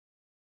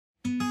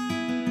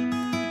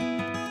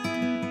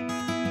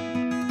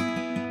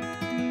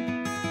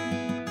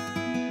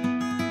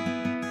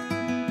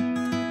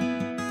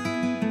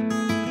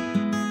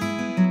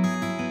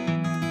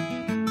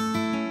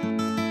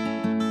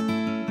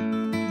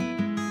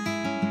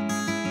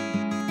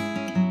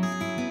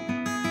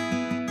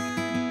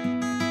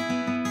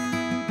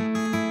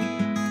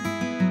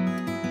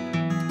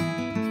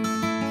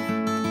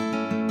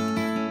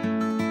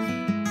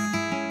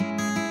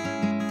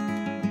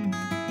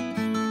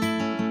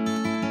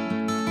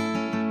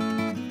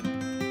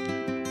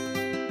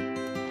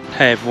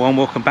Hey everyone,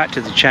 welcome back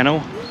to the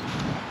channel.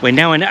 We're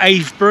now in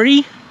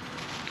Avebury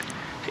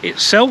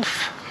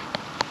itself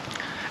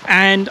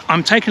and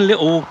I'm taking a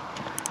little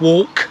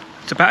walk.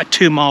 It's about a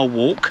 2-mile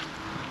walk,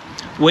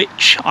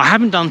 which I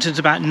haven't done since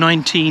about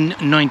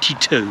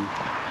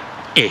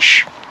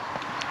 1992-ish.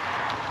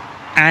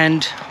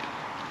 And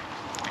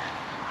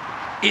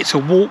it's a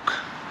walk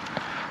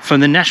from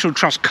the National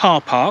Trust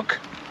car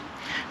park,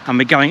 and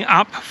we're going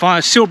up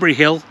via Silbury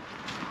Hill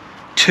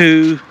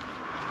to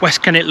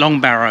West Kennet Long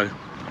Barrow,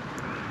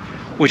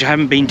 which I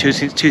haven't been to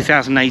since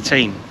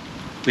 2018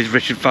 with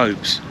Richard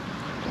Phobes.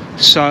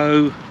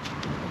 So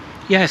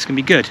yeah, it's gonna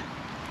be good.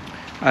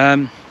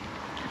 The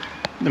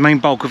main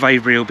bulk of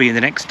Avebury will be in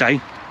the next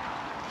day,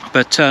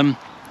 but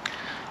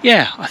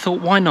yeah, I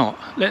thought why not?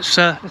 Let's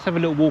have a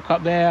little walk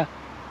up there.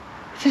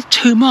 It says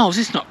 2 miles.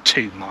 It's not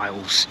 2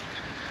 miles,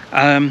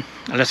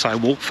 unless I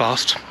walk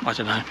fast. I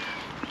don't know.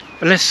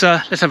 But let's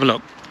have a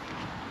look.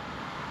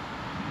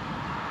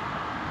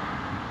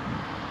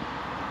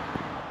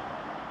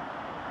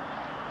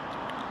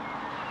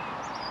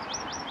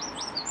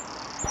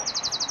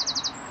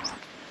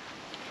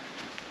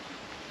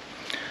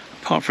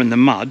 Apart from the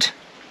mud,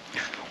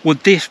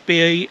 would this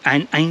be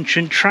an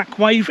ancient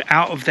trackway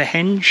out of the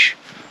henge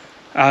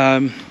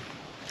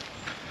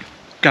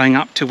going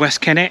up to West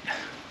Kennet?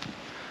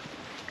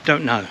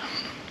 Don't know.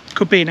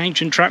 Could be an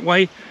ancient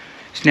trackway.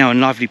 It's now a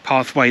lively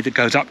pathway that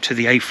goes up to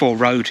the A4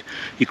 road.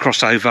 You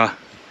cross over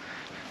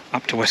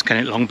up to West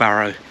Kennet Long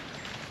Barrow.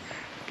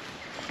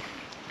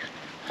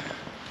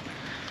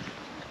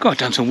 God, I've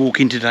done some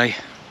walking today.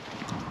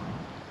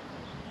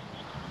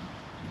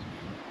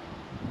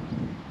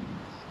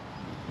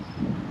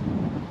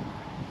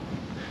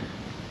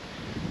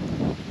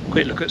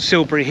 Quick look at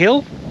Silbury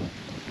Hill.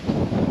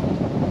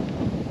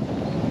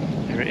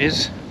 There it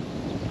is.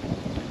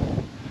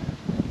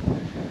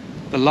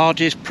 The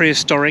largest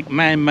prehistoric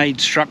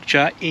man-made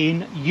structure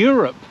in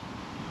Europe.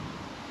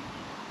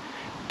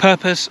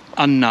 Purpose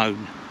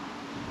unknown.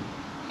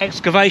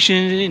 Excavation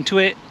into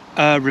it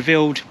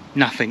revealed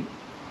nothing.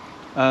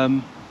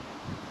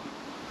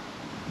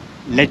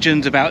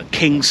 Legends about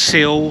King's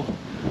Seal,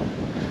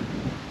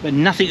 but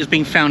nothing has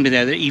been found in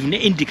there that even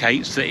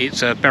indicates that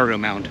it's a burial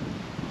mound.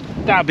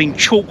 That had been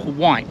chalk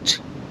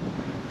white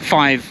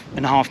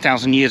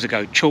 5,500 years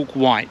ago. Chalk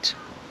white.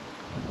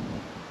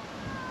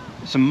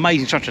 It's an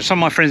amazing structure. Some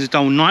of my friends have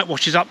done night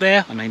watches up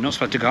there. I know you're not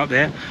supposed to go up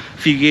there, a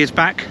few years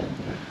back,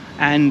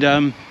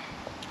 and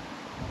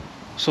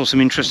saw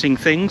some interesting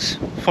things,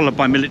 followed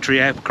by military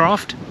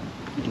aircraft.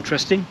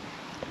 Interesting.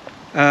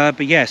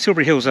 But yeah,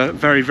 Silbury Hill's a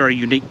very, very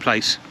unique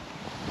place.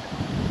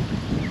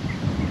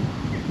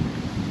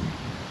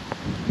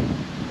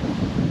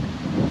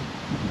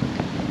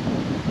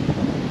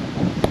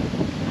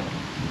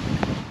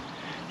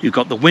 You've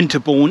got the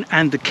Winterbourne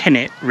and the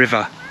Kennet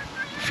River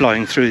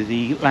flowing through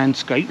the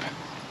landscape,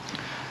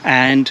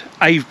 and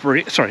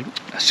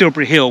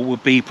Silbury Hill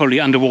would be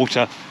probably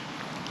underwater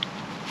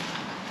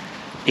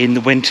in the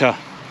winter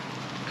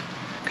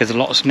because there's a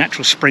lot of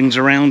natural springs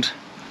around.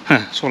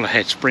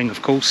 Swallowhead Spring,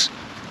 of course.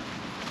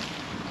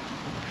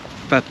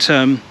 But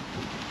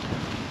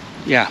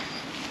yeah,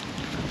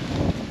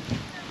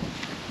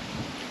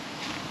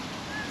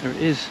 there it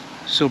is,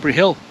 Silbury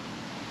Hill.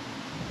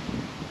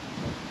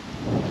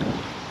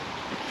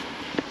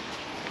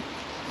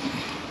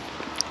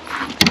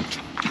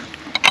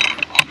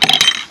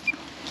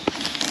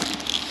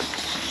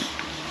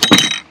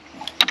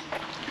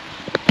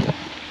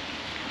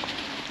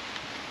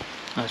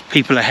 There's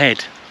people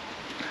ahead.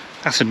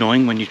 That's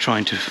annoying when you're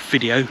trying to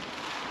video,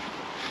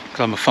 because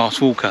I'm a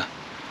fast walker.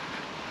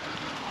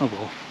 Oh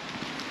well.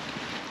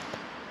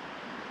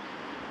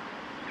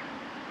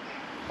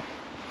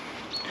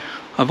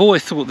 I've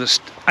always thought that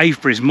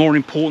Avebury is more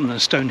important than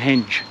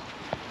Stonehenge.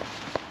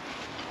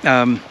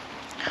 The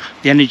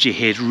energy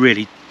here is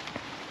really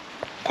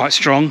quite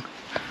strong.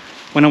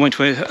 When I went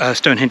to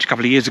Stonehenge a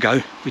couple of years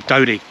ago with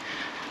Dodie,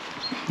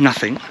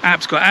 nothing.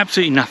 Got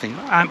absolutely nothing.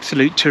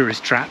 Absolute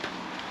tourist trap.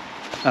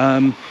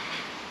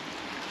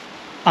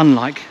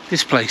 Unlike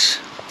this place.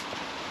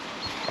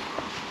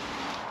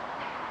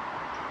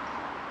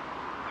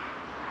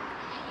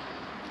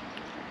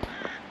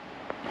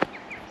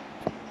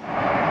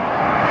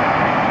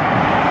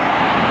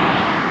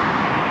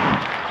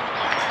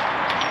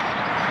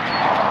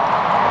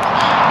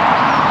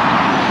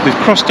 We've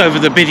crossed over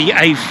the Biddy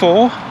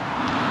A4,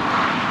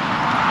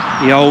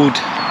 the old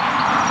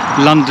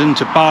London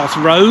to Bath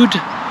Road,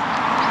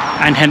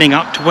 and heading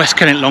up to West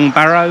Kennet Long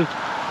Barrow.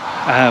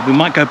 We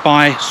might go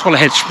by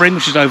Swallowhead Spring,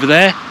 which is over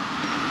there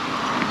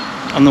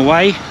on the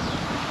way. If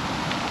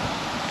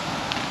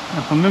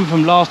I remember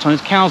from last time,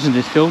 there's cows in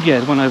this field. Yeah,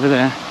 there's one over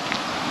there,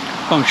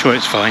 but I'm sure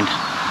it's fine.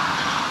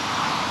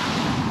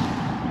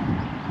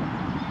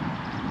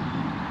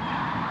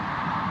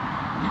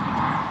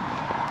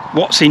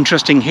 What's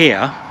interesting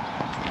here,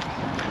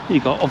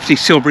 you've got obviously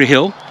Silbury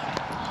Hill,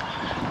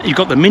 you've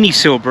got the mini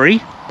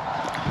Silbury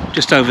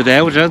just over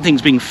there, which I don't think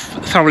has been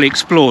thoroughly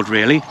explored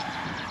really,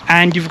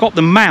 and you've got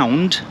the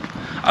mound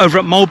over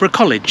at Marlborough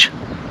College,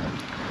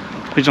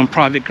 but it's on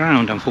private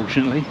ground,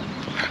 unfortunately.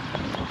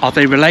 Are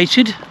they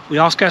related? We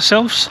ask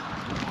ourselves.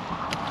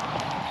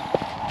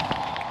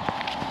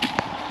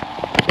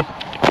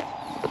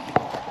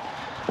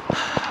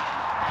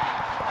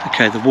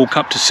 Okay, the walk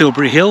up to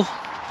Silbury Hill.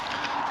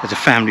 There's a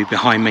family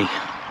behind me,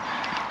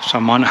 so I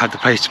might not have the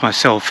place to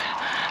myself.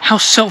 How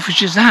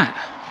selfish is that?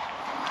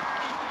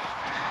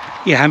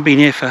 Yeah, I haven't been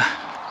here for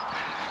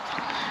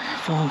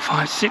 4,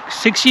 5,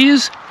 6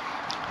 years?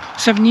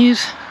 7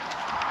 years?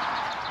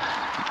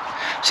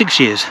 6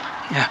 years,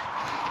 yeah.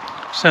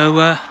 So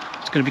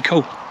it's going to be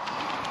cool.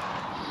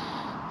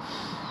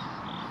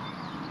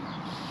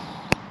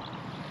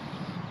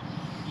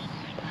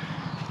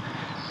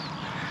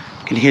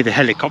 You can hear the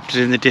helicopters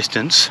in the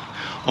distance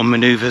on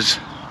manoeuvres.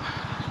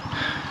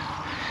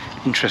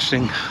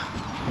 Interesting.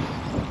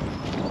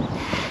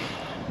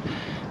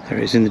 There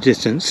it is in the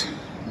distance.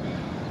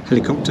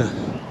 Helicopter.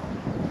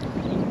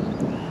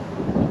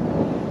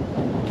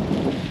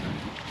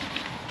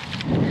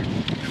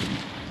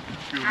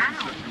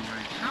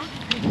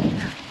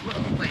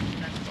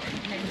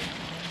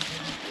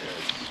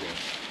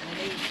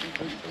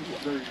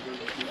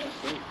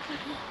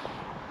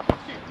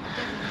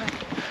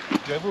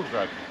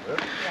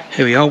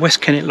 Here we are,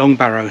 West Kennet, Long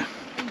Barrow.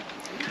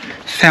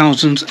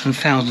 Thousands and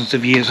thousands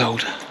of years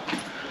old.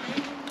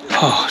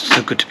 Oh, it's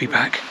so good to be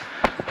back.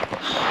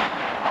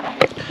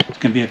 It's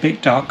going to be a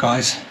bit dark,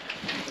 guys.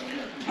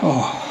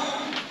 Oh,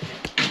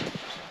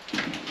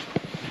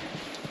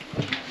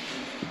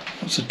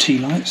 lots of tea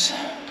lights.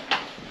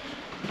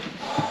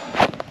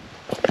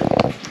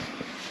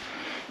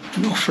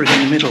 An offering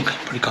in the middle.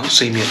 Probably can't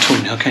see me at all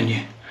now, can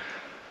you?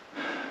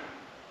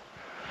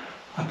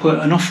 I put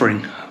an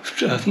offering,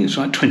 I think it's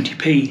like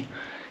 20p,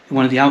 in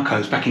one of the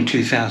alcoves back in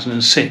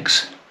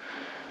 2006,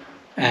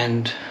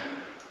 and I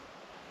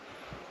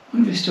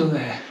wonder if it's still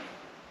there.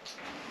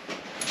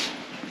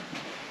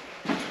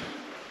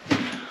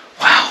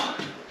 Wow.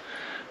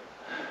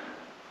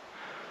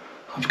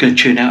 I'm going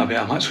to tune out a bit.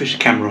 I might switch the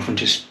camera off and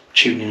just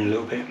tune in a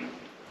little bit.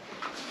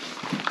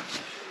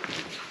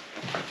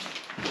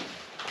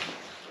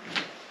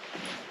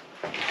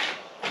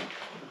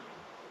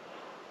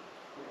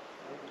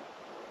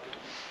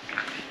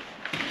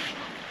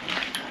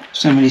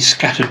 So many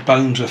scattered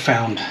bones were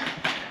found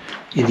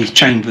in these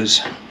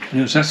chambers when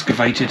it was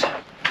excavated.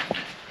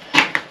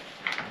 I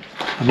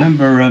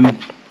remember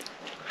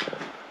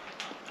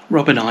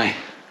Rob and I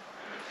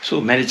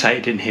sort of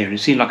meditated in here, and it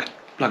seemed like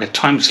a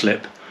time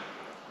slip.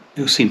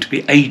 It seemed to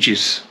be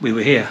ages we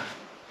were here.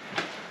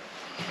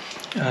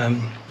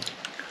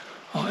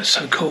 Oh, it's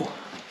so cool.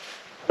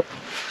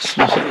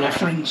 Some little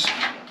offerings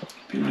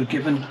people have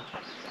given.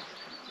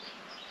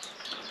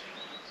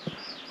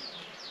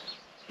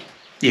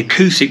 The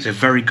acoustics are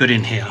very good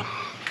in here,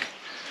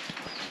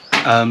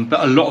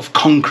 but a lot of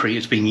concrete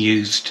has been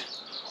used,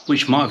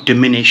 which might have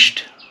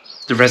diminished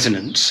the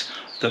resonance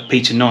that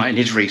Peter Knight in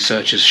his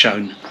research has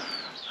shown.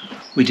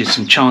 We did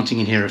some chanting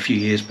in here a few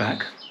years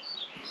back.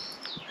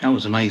 That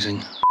was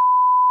amazing.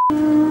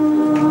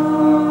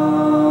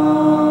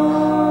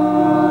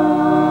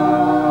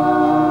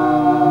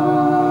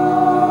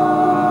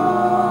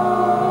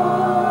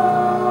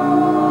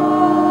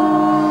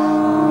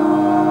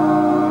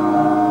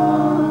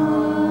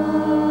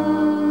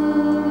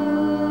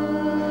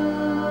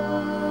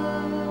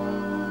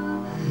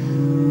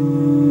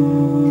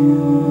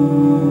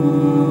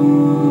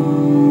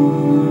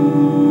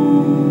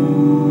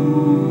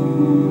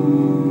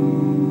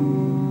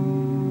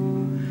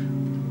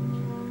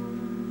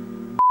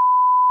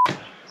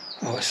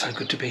 Oh, it's so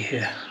good to be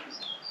here.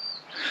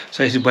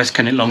 So this is West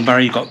Kennet, Long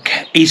Barrow. You've got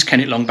East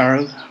Kennet, Long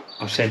Barrow,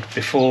 I've said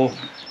before,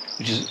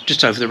 which is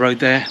just over the road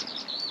there.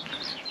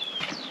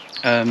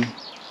 And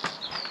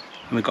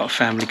we've got a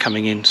family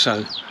coming in,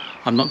 so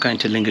I'm not going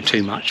to linger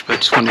too much, but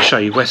just want to show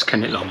you West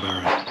Kennet, Long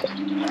Barrow.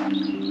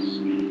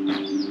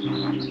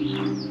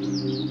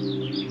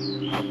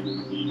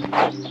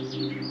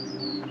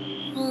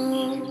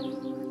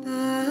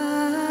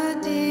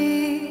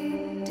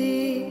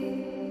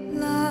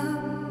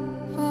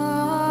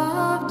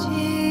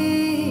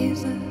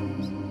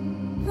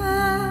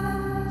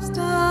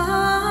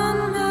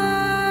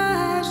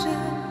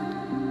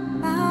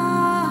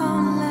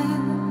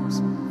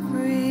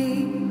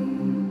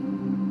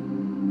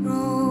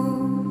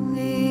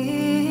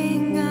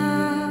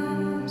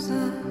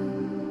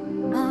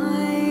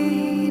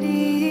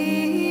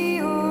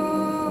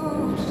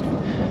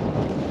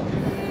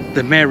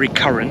 The Mary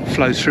Current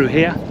flows through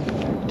here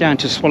down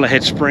to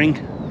Swallowhead Spring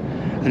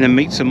and then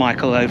meets the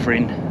Michael over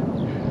in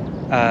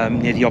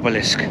near the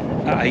obelisk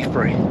at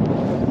Avebury.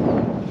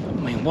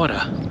 I mean, what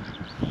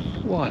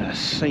a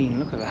scene,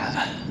 look at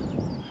that.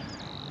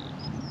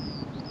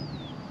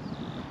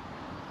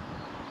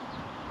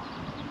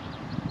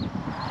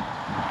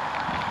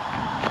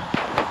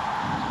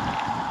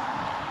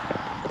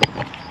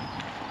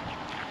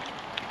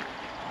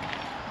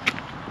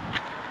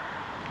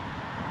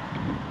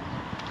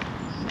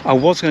 I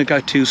was going to go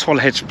to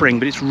Swallowhead Spring,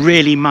 but it's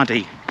really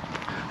muddy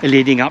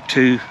leading up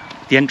to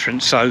the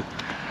entrance, so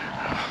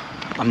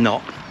I'm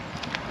not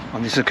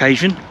on this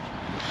occasion.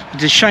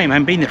 It's a shame I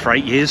haven't been there for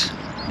 8 years.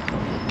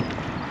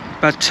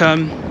 But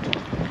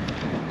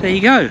there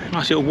you go,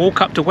 nice little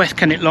walk up to West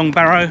Kennet Long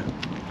Barrow.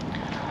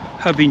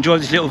 Hope you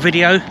enjoyed this little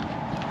video.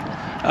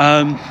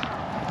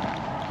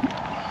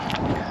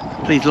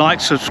 Please like,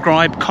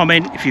 subscribe,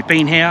 comment if you've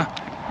been here.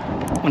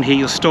 I want to hear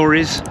your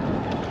stories.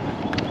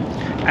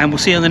 And we'll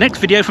see you on the next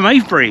video from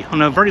Avebury,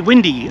 on a very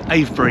windy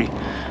Avebury.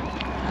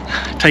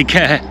 Take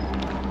care.